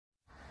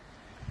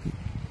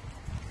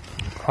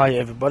Hi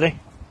everybody.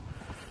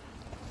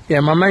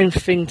 Yeah, my main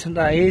thing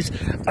today is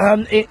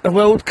the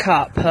World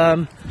Cup.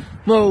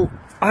 Well,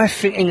 I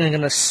think England are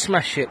going to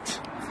smash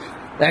it.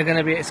 It's going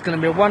to be a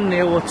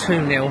 1-0 or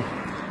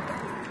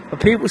 2-0. But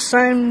people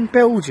saying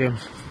Belgium.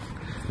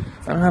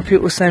 I know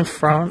people saying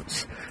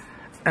France,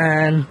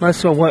 and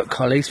most of my work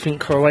colleagues think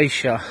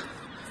Croatia.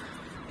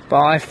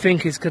 But I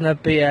think it's going to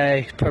be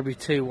probably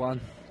 2-1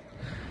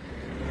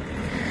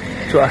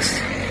 to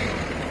us.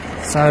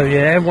 So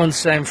yeah, everyone's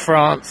saying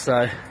France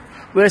though.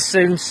 We'll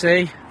soon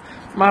see.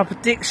 My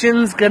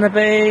prediction's going to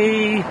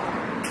be,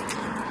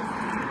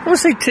 I would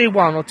say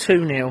 2-1 or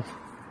 2-0.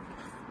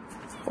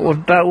 Or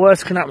the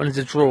worst can happen is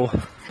a draw.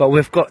 But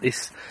we've got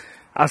this.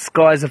 Us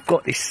guys have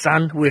got this,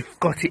 son. We've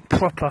got it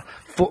proper.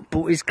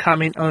 Football is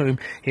coming home.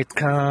 It's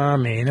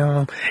coming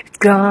home. It's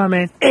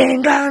coming.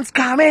 England's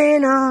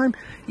coming home.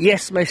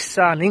 Yes, my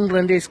son.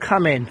 England is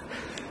coming.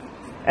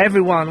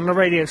 Everyone on the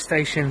radio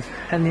stations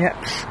and the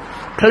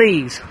apps,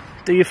 please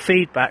do your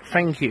feedback.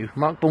 Thank you.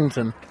 Mark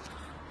Bourton.